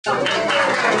I'd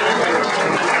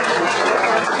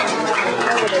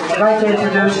like to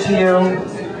introduce to you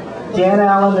Dan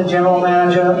Allen, the General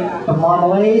Manager of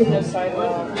Marmalade,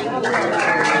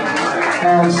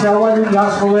 and Selwyn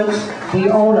Yaskowitz, the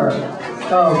owner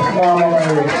of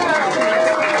Marmalade.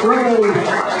 Great!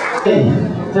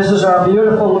 This is our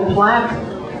beautiful plaque.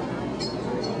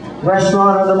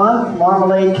 Restaurant of the Month,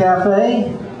 Marmalade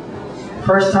Cafe.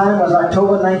 First time was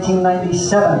October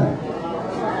 1997.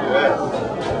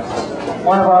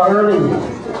 One of our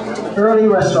early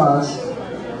restaurants.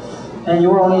 And you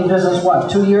were only in business,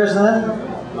 what, 2 years then?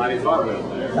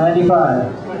 95.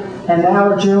 95. And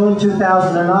now June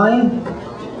 2009.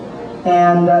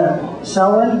 And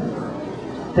Selwyn,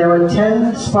 there were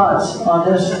 10 spots on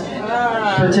this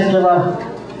particular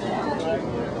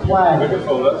flag.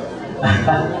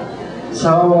 So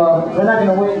we're not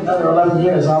going to wait another 11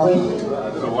 years, are we?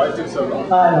 Why it took so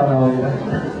long? I don't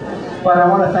know. But I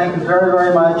want to thank you very,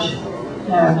 very much.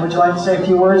 And would you like to say a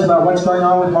few words about what's going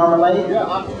on with Marmalade?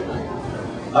 Yeah.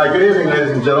 Hi, good evening,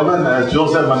 ladies and gentlemen. As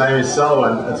Jules said, my name is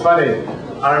Selwyn. It's funny,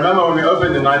 I remember when we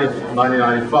opened in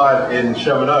 1995 in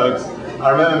Sherman Oaks, I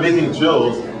remember meeting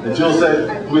Jules, and Jules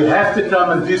said, we have to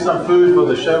come and do some food for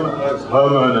the Sherman Oaks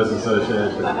Homeowners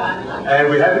Association. And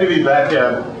we happen to be back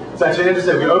here. It's actually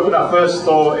interesting, we opened our first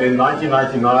store in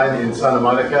 1999 in Santa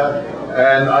Monica,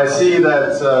 and I see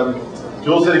that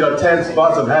Jules said he got 10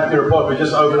 spots. I'm happy to report we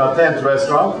just opened our 10th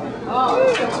restaurant.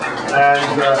 And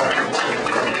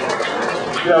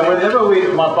you know,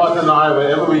 my partner and I,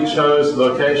 whenever we chose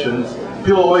locations,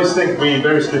 people always think we're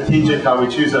very strategic how we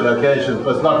choose our locations,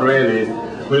 but it's not really.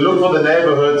 We look for the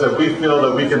neighborhoods that we feel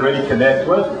that we can really connect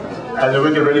with, and that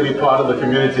we can really be part of the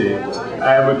community.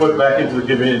 And we put back into the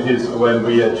communities when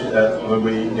we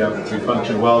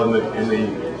function well in the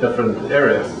different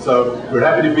areas. So we're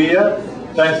happy to be here.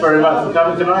 Thanks very much for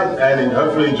coming tonight, and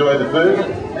hopefully enjoy the food.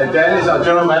 And Dan is our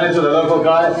general manager, the local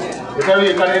guy. If only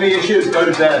you've got any issues, go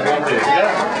to Dan.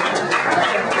 Yeah?